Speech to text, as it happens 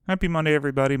Happy Monday,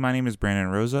 everybody. My name is Brandon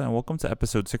Rosa, and welcome to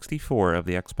episode 64 of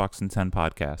the Xbox in 10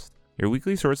 podcast, your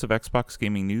weekly source of Xbox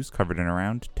gaming news covered in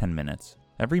around 10 minutes.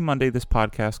 Every Monday, this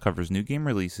podcast covers new game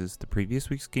releases, the previous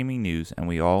week's gaming news, and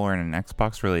we all learn an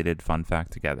Xbox-related fun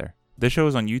fact together. This show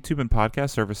is on YouTube and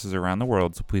podcast services around the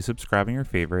world, so please subscribe in your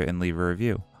favorite and leave a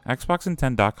review.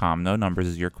 Xboxin10.com, no numbers,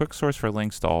 is your quick source for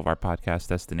links to all of our podcast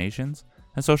destinations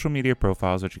and social media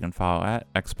profiles, which you can follow at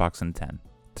Xboxin10.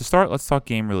 To start, let's talk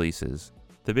game releases.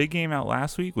 The big game out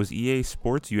last week was EA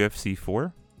Sports UFC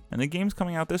 4, and the games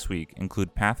coming out this week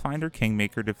include Pathfinder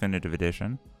Kingmaker Definitive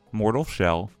Edition, Mortal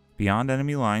Shell, Beyond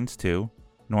Enemy Lines 2,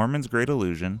 Norman's Great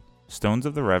Illusion, Stones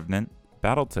of the Revenant,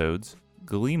 Battletoads,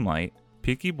 Gleamlight,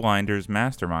 Peaky Blinders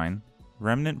Mastermind,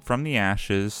 Remnant from the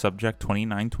Ashes Subject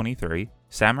 2923,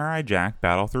 Samurai Jack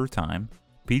Battle Through Time,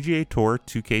 PGA Tour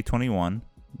 2K21,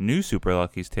 New Super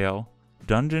Lucky's Tale,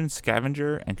 Dungeon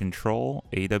Scavenger, and Control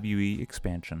AWE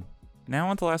Expansion. Now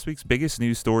on to last week's biggest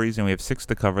news stories, and we have 6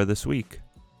 to cover this week.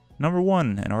 Number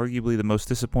 1, and arguably the most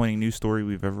disappointing news story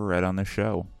we've ever read on the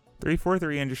show.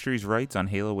 343 Industries writes on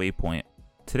Halo Waypoint.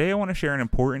 Today I want to share an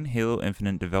important Halo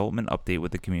Infinite development update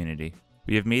with the community.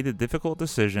 We have made the difficult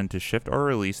decision to shift our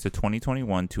release to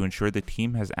 2021 to ensure the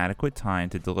team has adequate time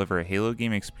to deliver a Halo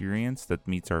game experience that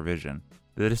meets our vision.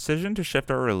 The decision to shift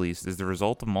our release is the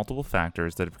result of multiple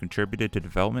factors that have contributed to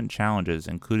development challenges,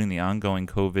 including the ongoing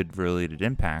COVID-related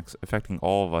impacts affecting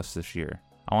all of us this year.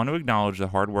 I want to acknowledge the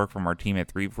hard work from our team at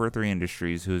 343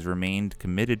 Industries, who has remained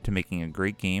committed to making a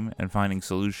great game and finding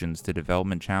solutions to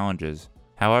development challenges.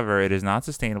 However, it is not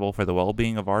sustainable for the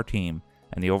well-being of our team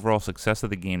and the overall success of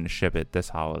the game to ship it this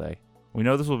holiday. We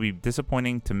know this will be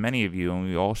disappointing to many of you, and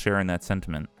we all share in that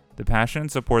sentiment. The passion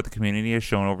and support the community has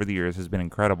shown over the years has been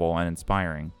incredible and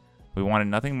inspiring. We wanted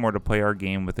nothing more to play our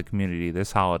game with the community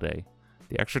this holiday.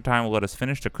 The extra time will let us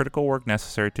finish the critical work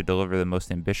necessary to deliver the most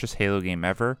ambitious Halo game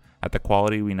ever at the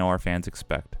quality we know our fans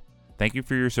expect. Thank you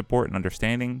for your support and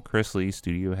understanding. Chris Lee,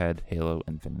 Studio Head, Halo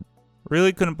Infinite.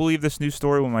 Really couldn't believe this news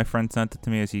story when my friend sent it to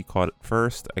me as he caught it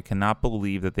first. I cannot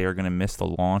believe that they are going to miss the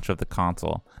launch of the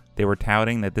console. They were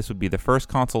touting that this would be the first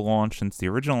console launch since the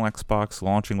original Xbox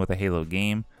launching with a Halo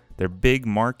game. Their big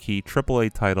marquee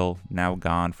AAA title now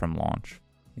gone from launch.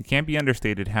 It can't be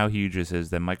understated how huge this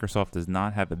is that Microsoft does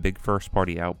not have a big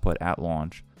first-party output at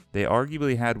launch. They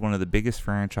arguably had one of the biggest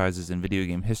franchises in video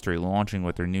game history launching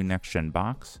with their new next-gen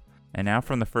box, and now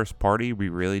from the first party, we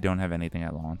really don't have anything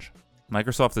at launch.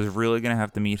 Microsoft is really going to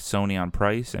have to meet Sony on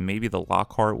price, and maybe the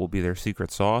Lockhart will be their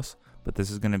secret sauce, but this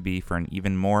is going to be for an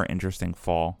even more interesting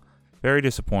fall. Very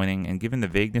disappointing, and given the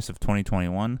vagueness of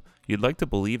 2021, you'd like to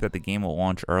believe that the game will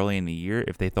launch early in the year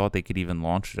if they thought they could even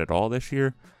launch it at all this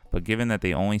year, but given that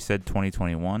they only said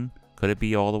 2021, could it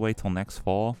be all the way till next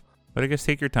fall? But I guess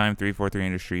take your time, 343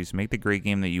 Industries, make the great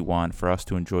game that you want for us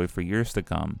to enjoy for years to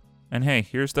come. And hey,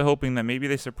 here's to hoping that maybe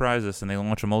they surprise us and they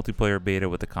launch a multiplayer beta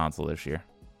with the console this year.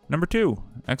 Number 2,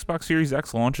 Xbox Series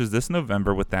X launches this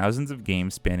November with thousands of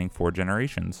games spanning 4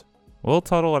 generations. Will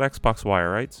Tuttle at Xbox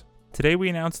Wire writes, today we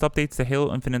announced updates to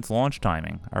Halo Infinite's launch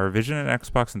timing. Our vision at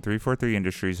Xbox and 343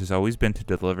 Industries has always been to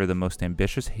deliver the most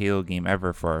ambitious Halo game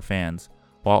ever for our fans,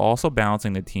 while also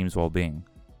balancing the team's well-being.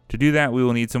 To do that, we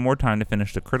will need some more time to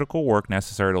finish the critical work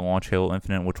necessary to launch Halo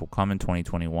Infinite, which will come in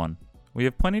 2021. We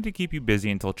have plenty to keep you busy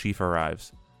until Chief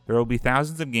arrives. There will be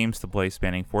thousands of games to play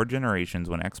spanning 4 generations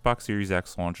when Xbox Series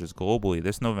X launches globally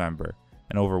this November,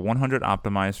 and over 100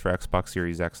 optimized for Xbox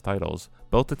Series X titles,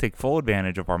 built to take full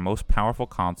advantage of our most powerful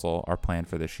console, are planned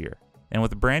for this year. And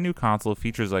with a brand new console,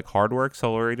 features like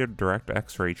hardware-accelerated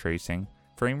DirectX ray tracing,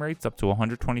 frame rates up to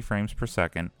 120 frames per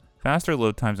second, faster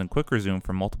load times and quick resume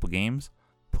for multiple games,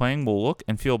 playing will look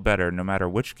and feel better no matter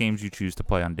which games you choose to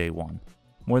play on day one.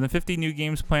 More than 50 new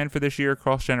games planned for this year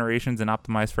across generations and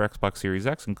optimized for Xbox Series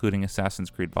X, including Assassin's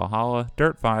Creed Valhalla,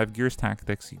 Dirt 5, Gears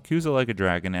Tactics, Yakuza Like a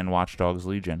Dragon, and Watch Dogs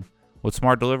Legion. With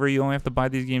Smart Delivery, you only have to buy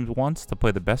these games once to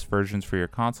play the best versions for your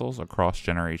consoles across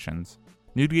generations.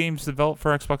 New games developed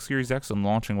for Xbox Series X and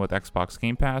launching with Xbox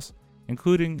Game Pass,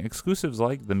 including exclusives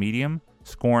like The Medium,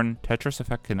 Scorn, Tetris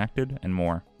Effect Connected, and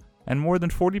more. And more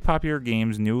than 40 popular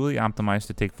games newly optimized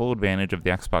to take full advantage of the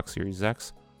Xbox Series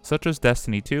X, such as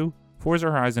Destiny 2,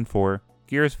 Forza Horizon 4,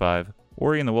 Gears 5,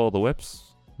 Ori and the Will of the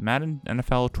Wisps, Madden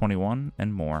NFL 21,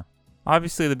 and more.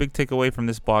 Obviously, the big takeaway from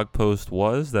this blog post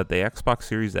was that the Xbox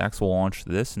Series X will launch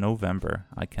this November.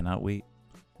 I cannot wait.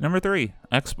 Number 3,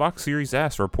 Xbox Series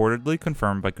S reportedly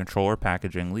confirmed by controller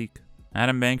packaging leak.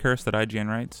 Adam Bankhurst at IGN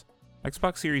writes,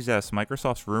 Xbox Series S,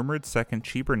 Microsoft's rumored second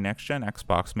cheaper next-gen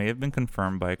Xbox, may have been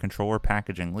confirmed by a controller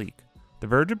packaging leak. The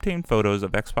Verge obtained photos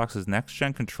of Xbox's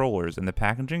next-gen controllers, and the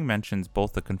packaging mentions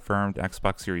both the confirmed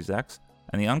Xbox Series X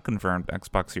and the unconfirmed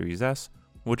Xbox Series S,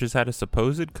 which has had a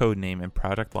supposed codename in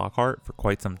Project Lockhart for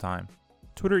quite some time.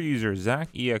 Twitter user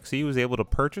ZachEXE was able to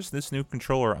purchase this new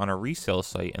controller on a resale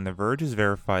site, and The Verge has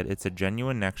verified it's a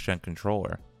genuine next-gen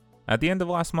controller. At the end of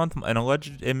last month, an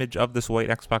alleged image of this white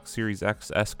Xbox Series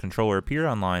XS controller appeared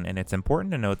online, and it's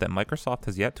important to note that Microsoft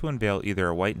has yet to unveil either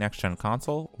a white next-gen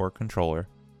console or controller.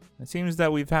 It seems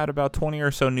that we've had about 20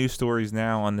 or so news stories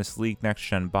now on this leaked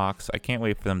next-gen box. I can't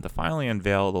wait for them to finally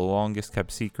unveil the longest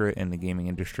kept secret in the gaming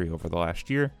industry over the last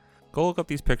year. Go look up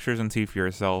these pictures and see for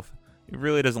yourself. It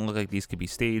really doesn't look like these could be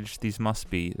staged. These must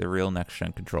be the real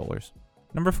next-gen controllers.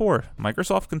 Number 4.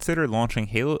 Microsoft considered launching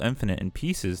Halo Infinite in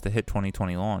pieces to hit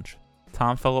 2020 launch.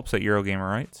 Tom Phillips at Eurogamer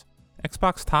writes,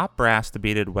 Xbox top brass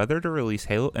debated whether to release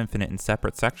Halo Infinite in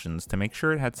separate sections to make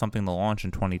sure it had something to launch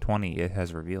in 2020, it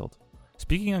has revealed.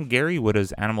 Speaking on Gary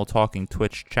Whitta's Animal Talking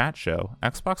Twitch chat show,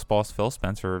 Xbox boss Phil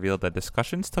Spencer revealed that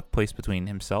discussions took place between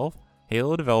himself,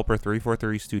 Halo developer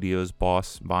 343 Studios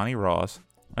boss Bonnie Ross,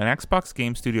 and Xbox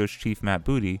Game Studios chief Matt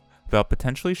Booty about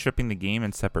potentially shipping the game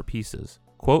in separate pieces.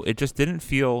 Quote, it just didn't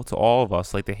feel to all of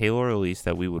us like the Halo release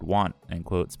that we would want, end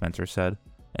quote, Spencer said.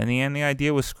 In the end, the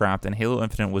idea was scrapped and Halo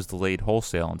Infinite was delayed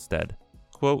wholesale instead.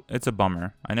 Quote, it's a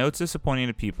bummer. I know it's disappointing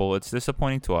to people, it's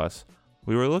disappointing to us.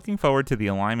 We were looking forward to the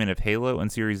alignment of Halo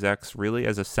and Series X really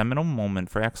as a seminal moment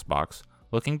for Xbox,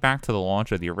 looking back to the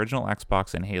launch of the original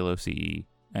Xbox and Halo CE,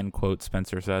 end quote,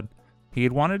 Spencer said. He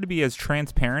had wanted to be as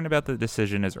transparent about the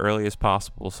decision as early as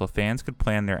possible so fans could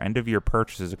plan their end-of-year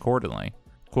purchases accordingly.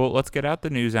 Quote, let's get out the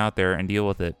news out there and deal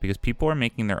with it because people are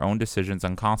making their own decisions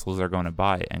on consoles they're going to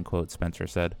buy, end quote, Spencer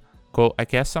said. Quote, I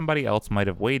guess somebody else might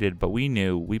have waited, but we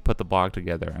knew, we put the blog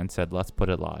together and said, let's put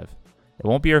it live. It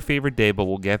won't be our favorite day, but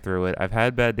we'll get through it. I've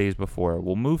had bad days before.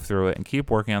 We'll move through it and keep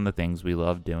working on the things we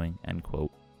love doing, end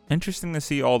quote. Interesting to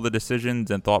see all the decisions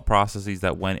and thought processes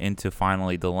that went into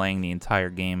finally delaying the entire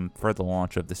game for the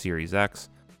launch of the Series X.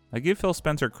 I give Phil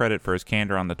Spencer credit for his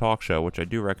candor on the talk show, which I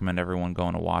do recommend everyone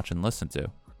going to watch and listen to.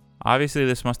 Obviously,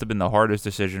 this must have been the hardest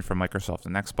decision for Microsoft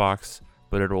and Xbox,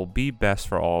 but it will be best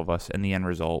for all of us in the end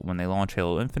result when they launch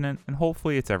Halo Infinite, and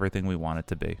hopefully it's everything we want it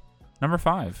to be. Number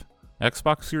 5.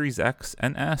 Xbox Series X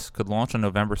and S could launch on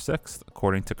November 6th,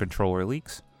 according to controller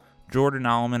leaks. Jordan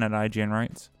Alleman at IGN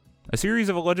writes, a series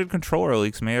of alleged controller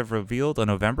leaks may have revealed a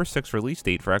November 6th release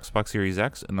date for Xbox Series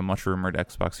X and the much-rumored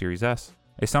Xbox Series S.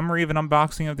 A summary of an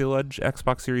unboxing of the alleged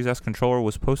Xbox Series S controller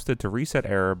was posted to Reset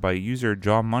Error by user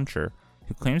John Muncher,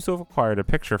 who claims to have acquired a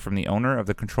picture from the owner of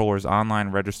the controller's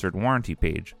online registered warranty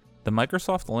page. The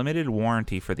Microsoft limited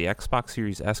warranty for the Xbox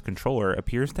Series S controller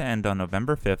appears to end on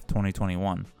November 5th,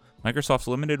 2021. Microsoft's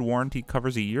limited warranty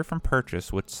covers a year from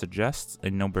purchase, which suggests a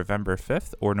November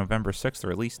 5th or November 6th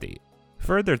release date.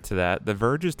 Further to that, The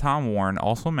Verge's Tom Warren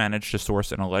also managed to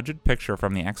source an alleged picture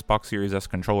from the Xbox Series S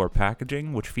controller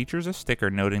packaging, which features a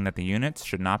sticker noting that the units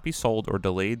should not be sold or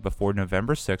delayed before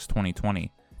November 6,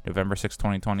 2020. November 6,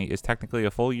 2020 is technically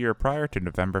a full year prior to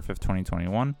November 5,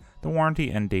 2021, the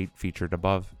warranty end date featured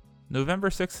above. November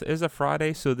 6th is a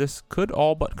Friday, so this could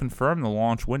all but confirm the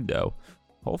launch window.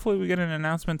 Hopefully we get an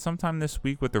announcement sometime this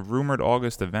week with the rumored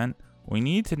August event. We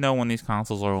need to know when these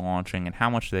consoles are launching and how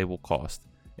much they will cost.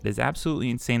 It is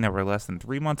absolutely insane that we're less than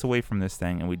 3 months away from this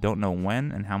thing and we don't know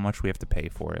when and how much we have to pay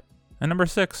for it. And number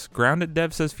 6, Grounded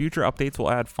Dev says future updates will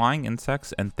add flying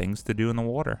insects and things to do in the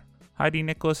water. Heidi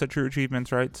Nicholas at True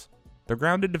Achievements writes, the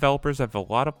Grounded developers have a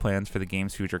lot of plans for the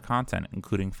game's future content,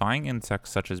 including flying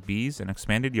insects such as bees, an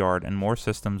expanded yard, and more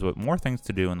systems with more things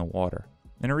to do in the water.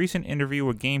 In a recent interview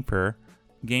with GamePro,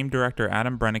 game director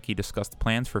Adam Brennicky discussed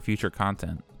plans for future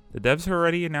content. The devs have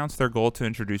already announced their goal to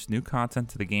introduce new content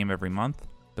to the game every month.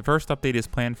 The first update is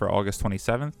planned for August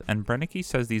 27th, and Brennicky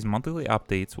says these monthly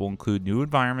updates will include new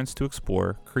environments to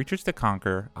explore, creatures to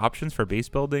conquer, options for base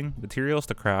building, materials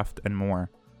to craft, and more.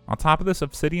 On top of this,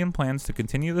 Obsidian plans to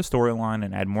continue the storyline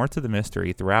and add more to the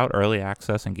mystery throughout early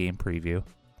access and game preview.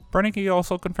 Brennicky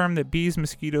also confirmed that bees,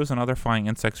 mosquitoes, and other flying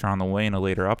insects are on the way in a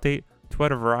later update to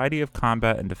add a variety of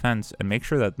combat and defense and make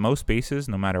sure that most bases,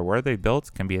 no matter where they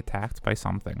built, can be attacked by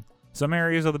something. Some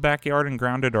areas of the backyard and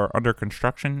Grounded are under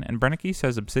construction, and Brennicky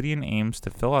says Obsidian aims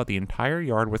to fill out the entire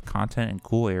yard with content and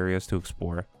cool areas to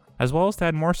explore, as well as to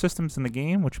add more systems in the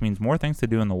game, which means more things to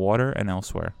do in the water and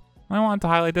elsewhere. I wanted to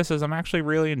highlight this as I'm actually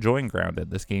really enjoying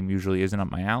Grounded. This game usually isn't up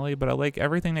my alley, but I like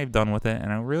everything they've done with it,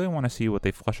 and I really want to see what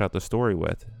they flesh out the story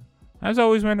with. As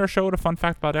always, we end our show with a fun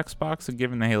fact about Xbox, and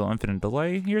given the Halo Infinite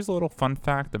delay, here's a little fun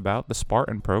fact about the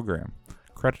Spartan program.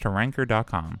 Credit to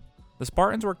Ranker.com. The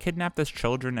Spartans were kidnapped as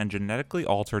children and genetically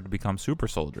altered to become super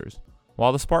soldiers.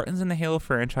 While the Spartans in the Halo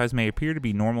franchise may appear to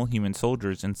be normal human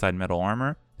soldiers inside metal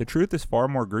armor, the truth is far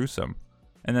more gruesome.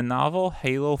 In the novel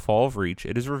Halo Fall of Reach,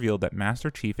 it is revealed that Master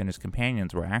Chief and his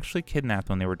companions were actually kidnapped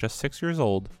when they were just 6 years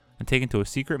old and taken to a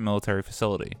secret military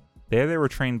facility. There they were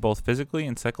trained both physically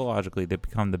and psychologically to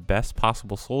become the best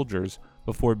possible soldiers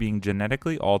before being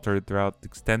genetically altered throughout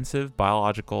extensive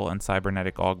biological and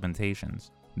cybernetic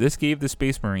augmentations. This gave the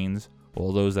Space Marines,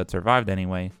 well those that survived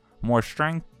anyway, more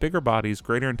strength, bigger bodies,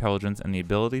 greater intelligence, and the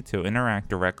ability to interact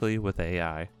directly with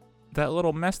AI. That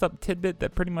little messed up tidbit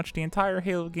that pretty much the entire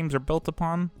Halo games are built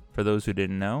upon, for those who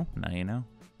didn't know, now you know.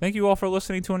 Thank you all for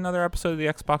listening to another episode of the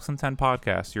Xbox in 10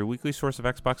 podcast, your weekly source of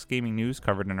Xbox gaming news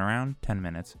covered in around 10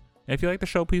 minutes. And if you like the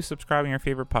show, please subscribe on your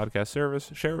favorite podcast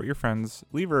service, share it with your friends,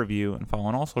 leave a review, and follow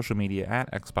on all social media at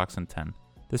Xbox in 10.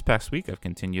 This past week, I've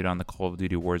continued on the Call of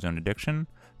Duty Warzone addiction,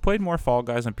 played more Fall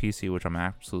Guys on PC, which I'm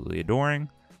absolutely adoring,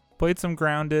 played some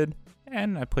Grounded,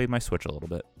 and I played my Switch a little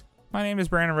bit. My name is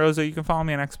Brandon Rosa. You can follow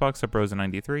me on Xbox at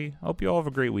Rosa93. I hope you all have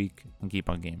a great week and keep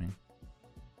on gaming.